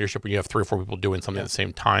farther up in leadership, when you have 3 or 4 people doing something at the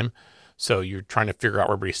same time. So you're trying to figure out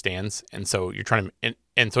where everybody stands. And so you're trying to,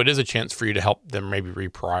 and so it is a chance for you to help them maybe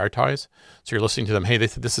reprioritize. So you're listening to them. Hey, they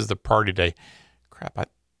said this is the priority today. Crap,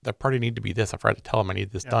 that party need to be this. I forgot to tell them I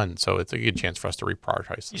need this done. So it's a good chance for us to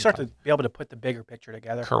reprioritize. You start to be able to put the bigger picture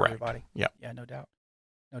together for everybody. Yeah. Yeah, no doubt.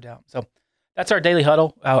 So that's our daily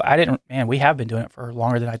huddle. We have been doing it for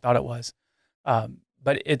longer than I thought it was.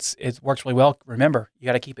 But it works really well. Remember, you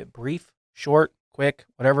got to keep it brief, short, quick,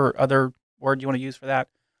 whatever other word you want to use for that.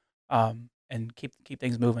 And keep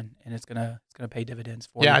things moving, and it's gonna pay dividends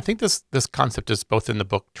for you. Yeah, I think this concept is both in the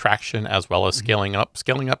book Traction as well as Scaling Up.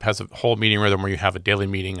 Scaling Up has a whole meeting rhythm where you have a daily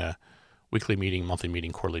meeting, a weekly meeting, monthly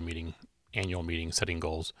meeting, quarterly meeting, annual meeting, setting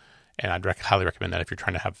goals. And I'd highly recommend that if you're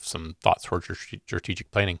trying to have some thoughts towards your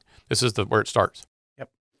strategic planning. This is where it starts. Yep.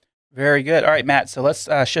 Very good. All right, Matt. So let's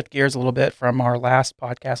shift gears a little bit from our last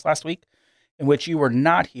podcast last week, in which you were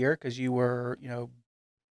not here because you were,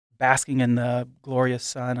 basking in the glorious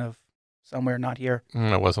sun of somewhere not here.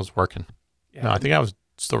 I was working. Yeah. No, I think I was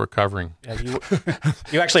still recovering. Yeah,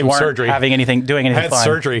 you actually weren't doing anything I had fun.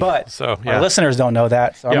 Surgery, but so our listeners don't know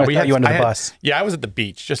that. So I'm going to throw you under the bus. Yeah, I was at the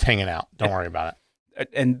beach just hanging out. Don't worry about it.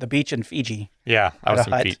 And the beach in Fiji. Yeah, I was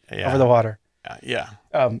in Fiji. Yeah. Over the water. Yeah.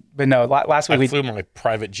 But no, last week I flew my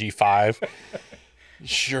private G5.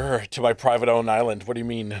 Sure, to my private owned island. What do you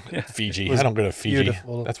mean Fiji? I don't go to Fiji.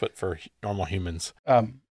 Beautiful. That's what for normal humans.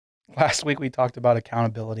 Last week we talked about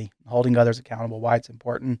accountability, holding others accountable, why it's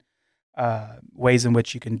important, ways in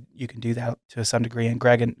which you can do that to some degree. And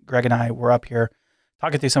Greg and I were up here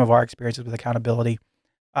talking through some of our experiences with accountability.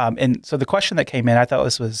 And so the question that came in, I thought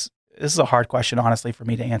this is a hard question, honestly, for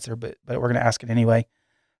me to answer, but we're going to ask it anyway.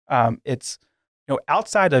 It's,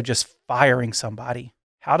 outside of just firing somebody,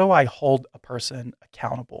 how do I hold a person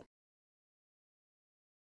accountable?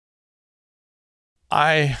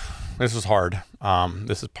 This is hard.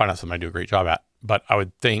 This is probably not something I do a great job at, but I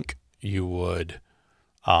would think you would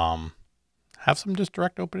have some just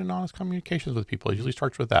direct, open, and honest communications with people. It usually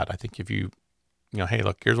starts with that. I think if you hey,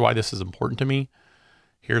 look, here's why this is important to me.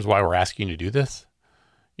 Here's why we're asking you to do this.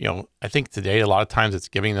 I think today, a lot of times it's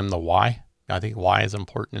giving them the why. I think why is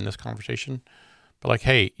important in this conversation. But like,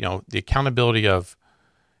 hey, the accountability of,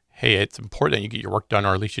 hey, it's important that you get your work done,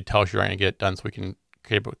 or at least you tell us you're going to get it done so we can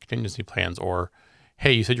create contingency plans. Or,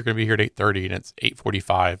 hey, you said you're going to be here at 8:30 and it's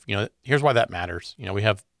 8:45. Here's why that matters. We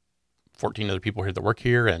have 14 other people here that work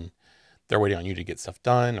here, and they're waiting on you to get stuff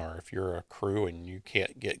done. Or if you're a crew and you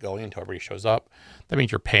can't get going until everybody shows up, that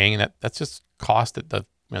means you're paying, and that's just cost that the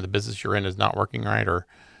business you're in is not working right. Or,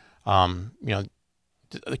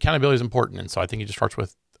 accountability is important. And so I think it just starts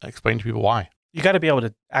with explaining to people why. You got to be able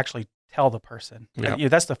to actually tell the person. Yeah.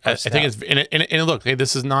 That's the first step. I think it's, and look, hey,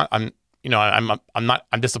 this is not, I'm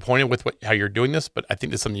disappointed with how you're doing this, but I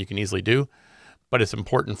think this is something you can easily do. But it's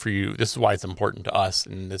important for you. This is why it's important to us,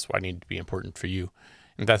 and this is why I need to be important for you.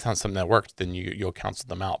 And if that's not something that works, then you'll counsel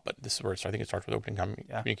them out. But this is where I think it starts with open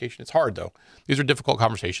communication. It's hard though. These are difficult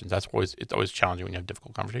conversations. It's always challenging when you have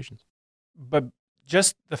difficult conversations. But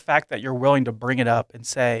just the fact that you're willing to bring it up and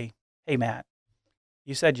say, hey, Matt,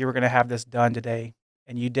 you said you were going to have this done today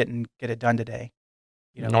and you didn't get it done today.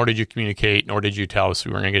 Nor did you communicate, nor did you tell us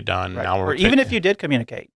we were going to get done. Right. Now or even if you did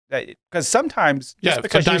communicate, because sometimes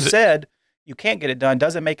because you said you can't get it done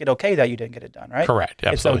doesn't make it okay that you didn't get it done, right? Correct.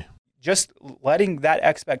 Absolutely. So just letting that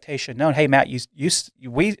expectation known, hey, Matt,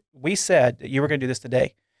 we said that you were going to do this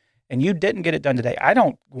today and you didn't get it done today. I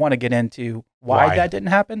don't want to get into why that didn't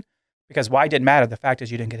happen, because why didn't matter. The fact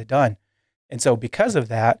is you didn't get it done. And so because of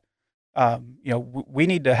that, we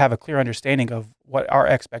need to have a clear understanding of what our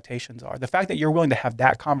expectations are. The fact that you're willing to have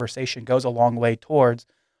that conversation goes a long way towards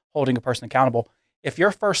holding a person accountable. If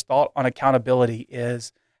your first thought on accountability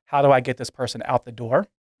is, how do I get this person out the door?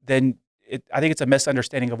 Then I think it's a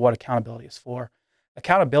misunderstanding of what accountability is for.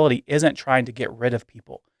 Accountability isn't trying to get rid of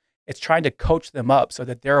people. It's trying to coach them up so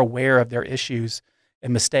that they're aware of their issues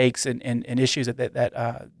and mistakes and issues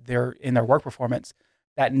that they're in their work performance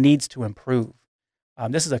that needs to improve.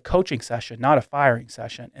 This is a coaching session, not a firing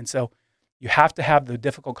session. And so you have to have the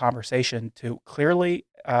difficult conversation to clearly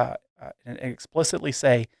and explicitly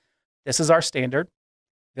say, this is our standard,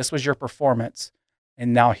 this was your performance,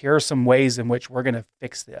 and now here are some ways in which we're going to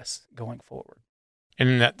fix this going forward. And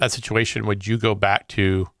in that situation, would you go back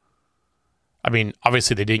to,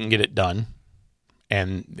 obviously they didn't get it done,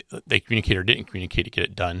 and they communicated or didn't communicate to get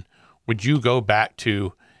it done. Would you go back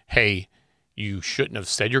to, hey, you shouldn't have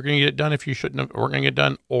said you're going to get it done if you weren't going to get it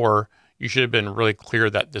done, or you should have been really clear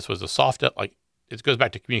that this was a soft, like it goes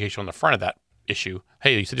back to communication on the front of that issue.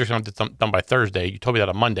 Hey, you said you're going to have it done by Thursday. You told me that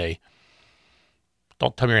on Monday.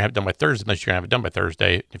 Don't tell me you're going to have it done by Thursday unless you're going to have it done by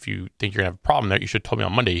Thursday. If you think you're going to have a problem there, you should have told me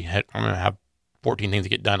on Monday, hey, I'm going to have 14 things to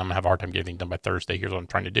get done. I'm going to have a hard time getting things done by Thursday. Here's what I'm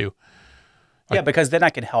trying to do. Because then I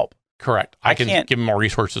can help. Correct. I can give them more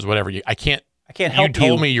resources, whatever. I can't help you. You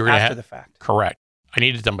told me you're going to have the fact. Correct. I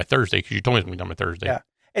need it done by Thursday because you told me it's going to be done by Thursday. Yeah.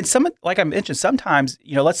 And like I mentioned, sometimes,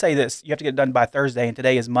 let's say this, you have to get it done by Thursday and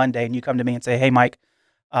today is Monday, and you come to me and say, hey, Mike,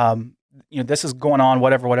 this is going on,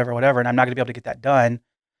 whatever, and I'm not going to be able to get that done.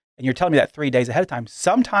 And you're telling me that 3 days ahead of time.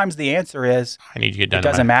 Sometimes the answer is, I need to get it done. It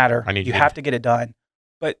doesn't matter. You have to get it done.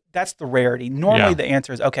 But that's the rarity. Normally the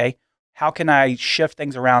answer is, okay, how can I shift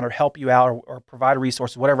things around or help you out or provide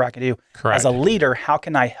resources, whatever I can do. Correct. As a leader, how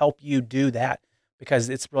can I help you do that? Because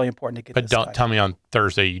it's really important to get this done. But don't tell me on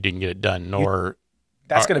Thursday you didn't get it done,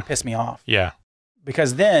 that's going to piss me off. Yeah.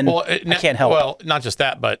 Because then I can't help. Well, not just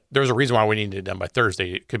that, but there's a reason why we need it done by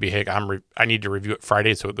Thursday. It could be, hey, I need to review it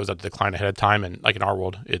Friday, so it goes up to the client ahead of time. And like in our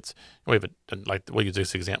world, we'll use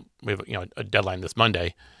this example. We have a deadline this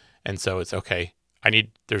Monday, and so it's okay. I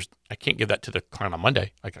can't give that to the client on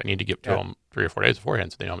Monday. Like I need to give to them 3 or 4 days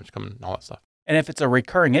beforehand, so they know how much coming and all that stuff. And if it's a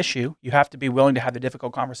recurring issue, you have to be willing to have the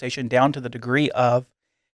difficult conversation down to the degree of,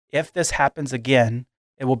 if this happens again,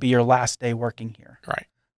 it will be your last day working here. Right.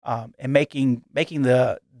 And making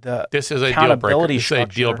the this is a accountability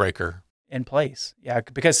deal breaker in place. Yeah,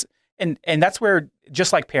 because and that's where,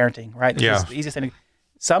 just like parenting, right? This is the easiest thing.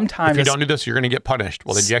 Sometimes if you don't do this, you're going to get punished.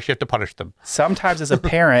 Well, then you actually have to punish them. Sometimes as a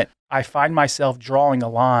parent, I find myself drawing a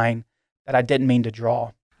line that I didn't mean to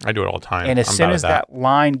draw. I do it all the time. And as soon as that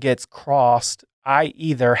line gets crossed, I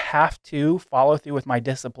either have to follow through with my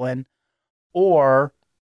discipline or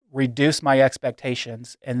reduce my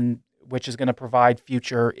expectations, and which is going to provide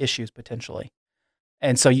future issues potentially.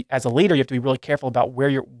 And so as a leader, you have to be really careful about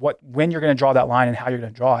when you're going to draw that line and how you're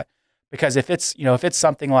going to draw it. Because if it's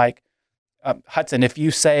something like, Hudson, if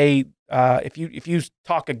you say, if you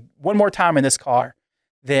talk one more time in this car,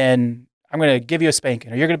 then I'm going to give you a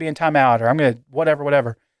spanking, or you're going to be in timeout, or I'm going to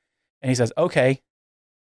whatever. And he says, okay.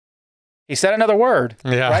 He said another word,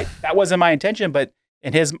 right? That wasn't my intention, but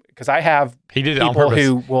because I have he did it on purpose.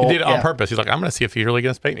 He did it on purpose. He's like, I'm going to see if he's really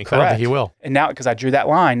going to spank me. Correct. I don't think he will. And now, because I drew that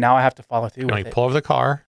line, now I have to follow through with it. Pull over the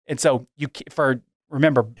car. And so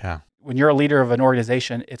remember, when you're a leader of an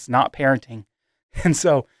organization, it's not parenting. And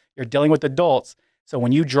so you're dealing with adults. So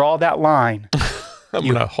when you draw that line, I'm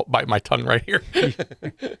going to bite my tongue right here. You're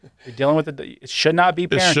dealing with it should not be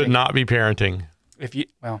parenting. It should not be parenting.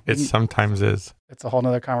 It sometimes is. It's a whole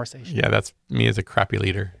nother conversation. Yeah, that's me as a crappy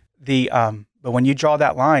leader. But when you draw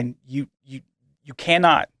that line, you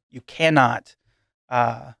cannot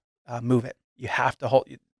move it. You have to hold.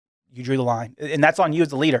 You drew the line, and that's on you as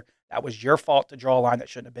the leader. That was your fault to draw a line that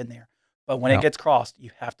shouldn't have been there. But when it gets crossed,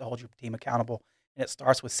 you have to hold your team accountable, and it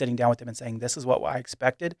starts with sitting down with them and saying, "This is what I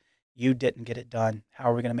expected. You didn't get it done.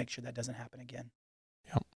 How are we going to make sure that doesn't happen again?"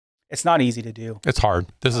 Yep. It's not easy to do. It's hard.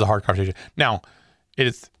 This is a hard conversation. Now,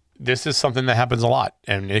 this is something that happens a lot,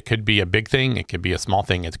 and it could be a big thing. It could be a small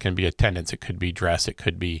thing. It can be attendance. It could be dress. It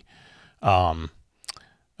could be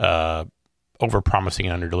over-promising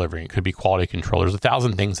and under-delivering. It could be quality control. There's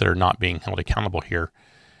 1,000 things that are not being held accountable here,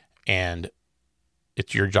 and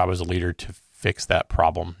it's your job as a leader to fix that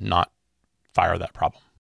problem, not fire that problem.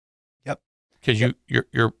 Yep. Because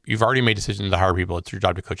you've already made decisions to hire people. It's your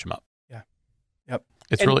job to coach them up. Yeah. Yep.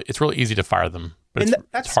 It's really easzy to fire them, but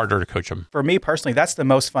it's harder to coach them. For me personally, that's the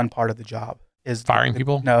most fun part of the job. Is firing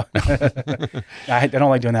people? No, I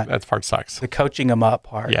don't like doing that. That part sucks. The coaching them up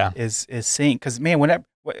part is seeing, because man,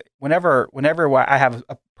 whenever I have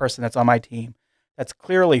a person that's on my team that's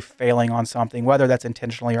clearly failing on something, whether that's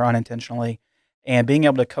intentionally or unintentionally, and being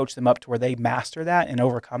able to coach them up to where they master that and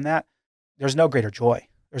overcome that, there's no greater joy.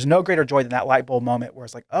 There's no greater joy than that light bulb moment where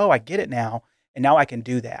it's like, oh, I get it now, and now I can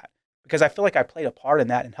do that because I feel like I played a part in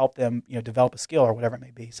that and helped them, develop a skill or whatever it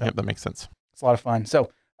may be. So that makes sense. It's a lot of fun.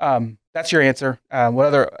 So that's your answer. What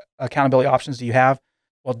other accountability options do you have?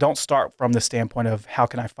 Well, don't start from the standpoint of how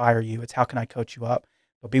can I fire you? It's how can I coach you up?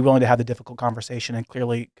 But be willing to have the difficult conversation and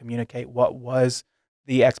clearly communicate what was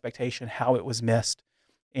the expectation, how it was missed,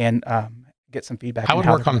 and get some feedback. I would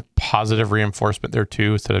work on positive reinforcement there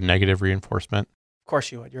too, instead of negative reinforcement. Of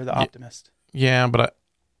course you would. You're the optimist. Yeah, but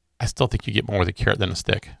I still think you get more with a carrot than a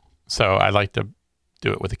stick. So I like to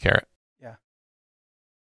do it with a carrot. Yeah.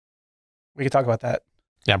 We could talk about that.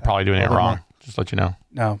 Yeah, I'm probably doing it wrong. More. Just let you know.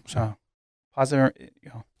 No. Positive, we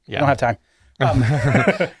don't have time.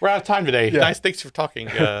 We're out of time today. Yeah. Nice. Thanks for talking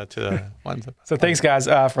to the ones. So thanks, guys,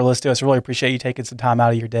 for listening to us. Really appreciate you taking some time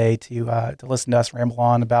out of your day to listen to us ramble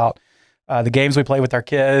on about the games we play with our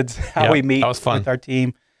kids, how we meet with our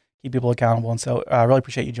team, keep people accountable. And so really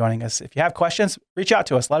appreciate you joining us. If you have questions, reach out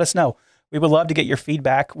to us. Let us know. We would love to get your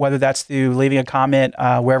feedback, whether that's through leaving a comment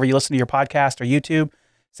wherever you listen to your podcast or YouTube.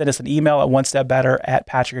 Send us an email at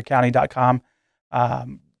onestepbetter@patrickaccounting.com.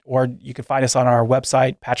 Or you can find us on our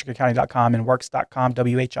website, patrickaccounting.com, and works.com,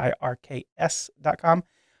 WHIRKS.com.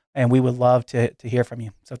 And we would love to hear from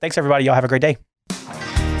you. So thanks, everybody. Y'all have a great day.